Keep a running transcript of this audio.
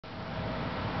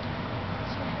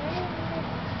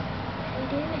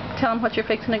doing? Tell them what you're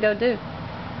fixing to go do.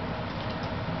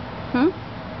 Hmm?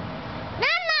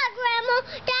 Not my grandma,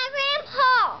 that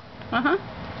grandpa. Uh-huh.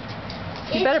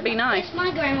 You better be nice. It's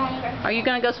my grandma and grandpa. Are you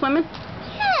going to go swimming?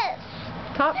 Yes.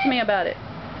 Talk to me about it.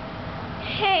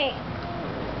 Hey.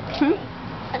 Hmm?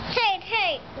 Hey.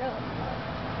 Hey.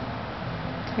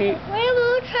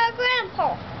 Grandma, her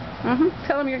grandpa. Mm-hmm.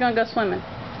 Tell them you're going to go swimming.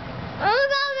 I'm gonna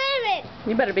go swimming.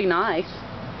 You better be nice.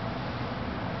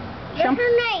 What's her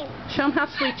name? Show them how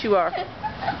sweet you are.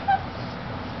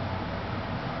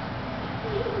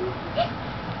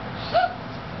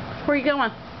 Where are you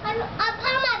going? I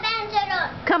put my bandage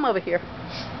on. Come over here.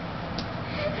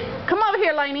 Come over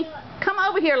here, Lainey. Come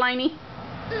over here, Lainey.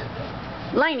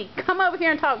 Lainey, come over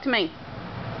here and talk to me.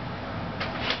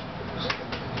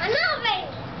 I'm not ready.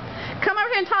 Come over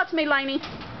here and talk to me, Lainey.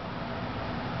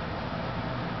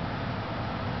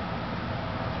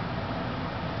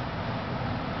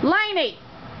 Lainey!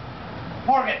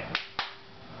 Morgan!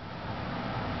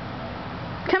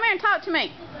 Come here and talk to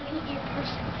me.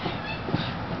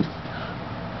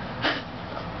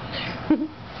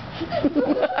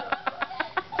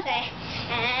 Say,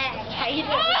 hey, how you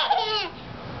doing?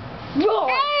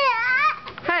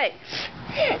 Hey.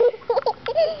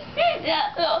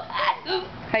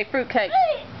 Hey, fruitcake.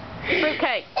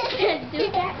 Fruitcake.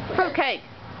 Fruitcake.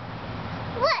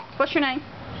 What? What's your name?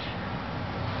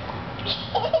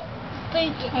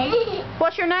 Fruitcake.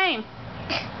 What's your name?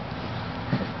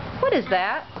 What is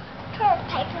that? Toilet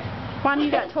paper. Why do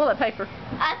you got toilet paper?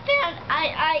 I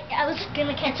was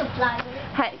gonna catch a fly with it.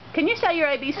 Hey, can you say your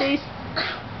ABCs?